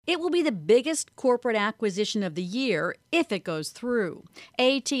It will be the biggest corporate acquisition of the year if it goes through.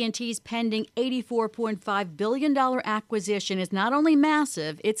 AT&T's pending $84.5 billion acquisition is not only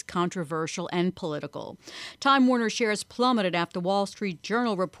massive, it's controversial and political. Time Warner shares plummeted after Wall Street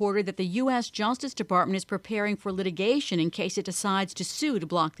Journal reported that the U.S. Justice Department is preparing for litigation in case it decides to sue to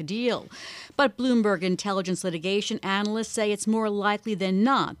block the deal. But Bloomberg intelligence litigation analysts say it's more likely than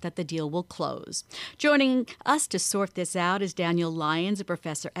not that the deal will close. Joining us to sort this out is Daniel Lyons, a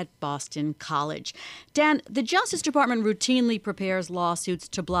professor at Boston College. Dan, the Justice Department routinely prepares lawsuits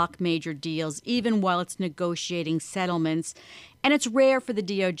to block major deals, even while it's negotiating settlements. And it's rare for the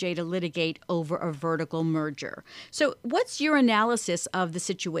DOJ to litigate over a vertical merger. So what's your analysis of the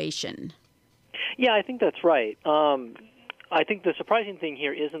situation? Yeah, I think that's right. I think the surprising thing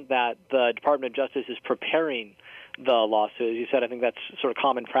here isn't that the Department of Justice is preparing the lawsuit. As you said, I think that's sort of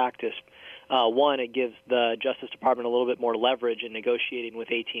common practice. One, it gives the Justice Department a little bit more leverage in negotiating with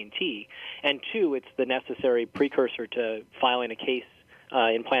AT&T. And two, it's the necessary precursor to filing a case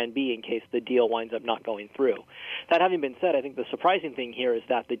in Plan B in case the deal winds up not going through. That having been said, I think the surprising thing here is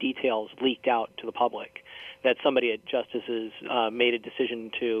that the details leaked out to the public, that somebody at Justice's made a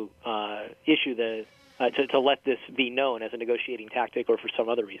decision to issue to let this be known as a negotiating tactic or for some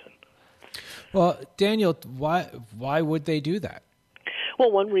other reason. Well, Daniel, why would they do that?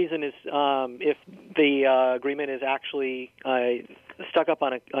 Well, one reason is if the agreement is actually stuck up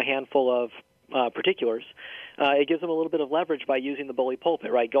on a handful of particulars, it gives them a little bit of leverage by using the bully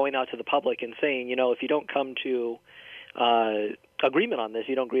pulpit, right? Going out to the public and saying, if you don't come to agreement on this,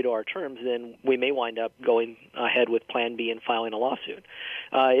 you don't agree to our terms, then we may wind up going ahead with Plan B and filing a lawsuit.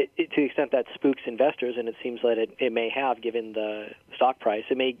 To the extent that spooks investors, and it seems that it may have given the stock price,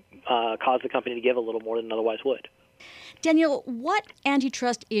 it may cause the company to give a little more than it otherwise would. Daniel, what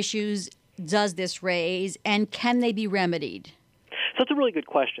antitrust issues does this raise, and can they be remedied? So it's a really good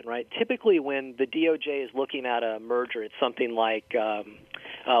question, right? Typically when the DOJ is looking at a merger, it's something like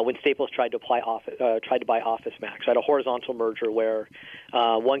when Staples tried to buy OfficeMax, right? A horizontal merger where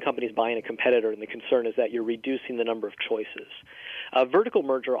one company is buying a competitor, and the concern is that you're reducing the number of choices. A vertical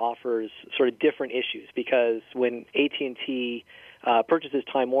merger offers sort of different issues because when AT&T purchases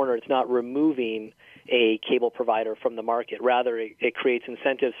Time Warner, it's not removing a cable provider from the market. Rather, it creates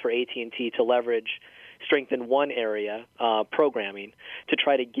incentives for AT&T to leverage strength in one area, programming, to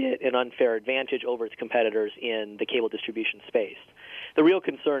try to get an unfair advantage over its competitors in the cable distribution space. The real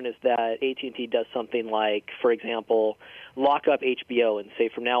concern is that AT&T does something like, for example, lock up HBO and say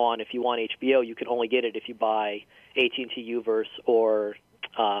from now on, if you want HBO, you can only get it if you buy AT&T Uverse or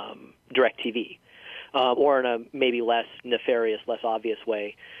DirecTV. Or in a maybe less nefarious, less obvious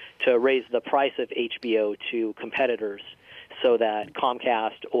way, to raise the price of HBO to competitors so that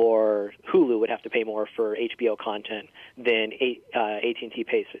Comcast or Hulu would have to pay more for HBO content than AT&T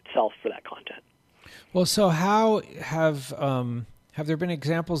pays itself for that content. Well, so how have there been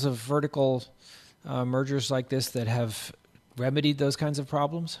examples of vertical mergers like this that have remedied those kinds of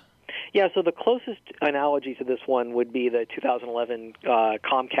problems? Yeah, so the closest analogy to this one would be the 2011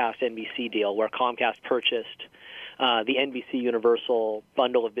 Comcast-NBC deal, where Comcast purchased the NBC Universal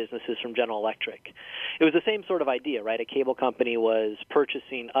bundle of businesses from General Electric. It was the same sort of idea, right? A cable company was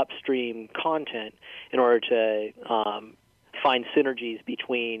purchasing upstream content in order to find synergies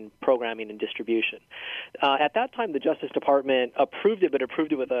between programming and distribution. At that time, the Justice Department approved it, but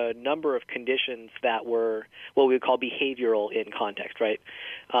approved it with a number of conditions that were what we would call behavioral in context, right?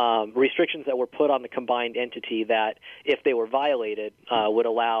 Restrictions that were put on the combined entity that, if they were violated, would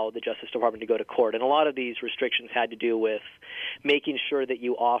allow the Justice Department to go to court. And a lot of these restrictions had to do with making sure that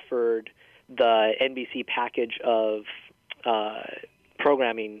you offered the NBC package of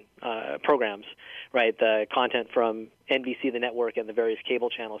programs, right, the content from NBC, the network, and the various cable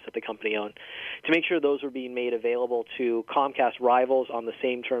channels that the company owned, to make sure those were being made available to Comcast rivals on the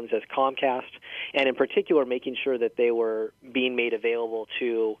same terms as Comcast, and in particular making sure that they were being made available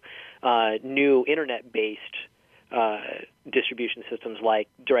to new Internet-based distribution systems like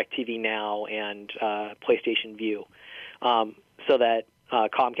DirecTV Now and PlayStation Vue, so that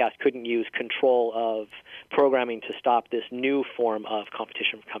Comcast couldn't use control of programming to stop this new form of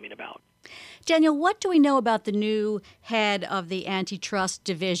competition from coming about. Daniel, what do we know about the new head of the antitrust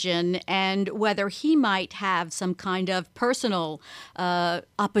division and whether he might have some kind of personal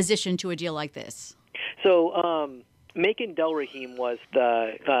opposition to a deal like this? So Macon Delrahim was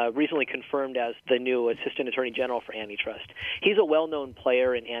recently confirmed as the new Assistant Attorney General for Antitrust. He's a well-known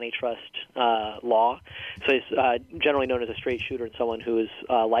player in antitrust law, so he's generally known as a straight shooter and someone who is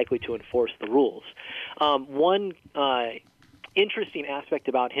likely to enforce the rules. One interesting aspect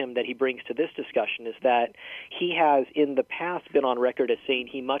about him that he brings to this discussion is that he has in the past been on record as saying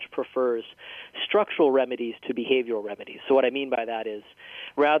he much prefers structural remedies to behavioral remedies. So what I mean by that is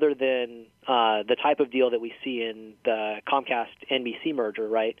rather than the type of deal that we see in the Comcast-NBC merger,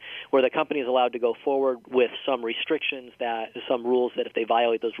 right, where the company is allowed to go forward with some restrictions, that some rules that if they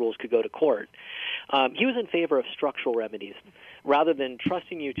violate those rules could go to court. He was in favor of structural remedies rather than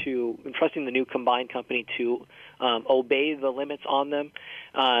trusting the new combined company to obey the limits on them,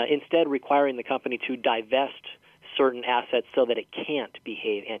 instead requiring the company to divest certain assets so that it can't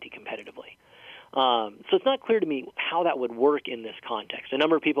behave anti-competitively. So it's not clear to me how that would work in this context. A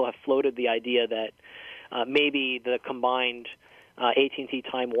number of people have floated the idea that maybe the combined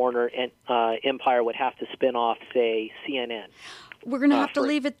AT&T-Time Warner empire would have to spin off, say, CNN. We're going to have to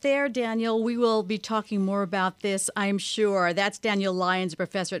leave it there, Daniel. We will be talking more about this, I'm sure. That's Daniel Lyons,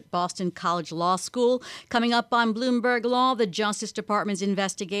 professor at Boston College Law School. Coming up on Bloomberg Law, the Justice Department's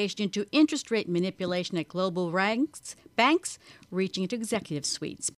investigation into interest rate manipulation at global banks reaching into executive suites.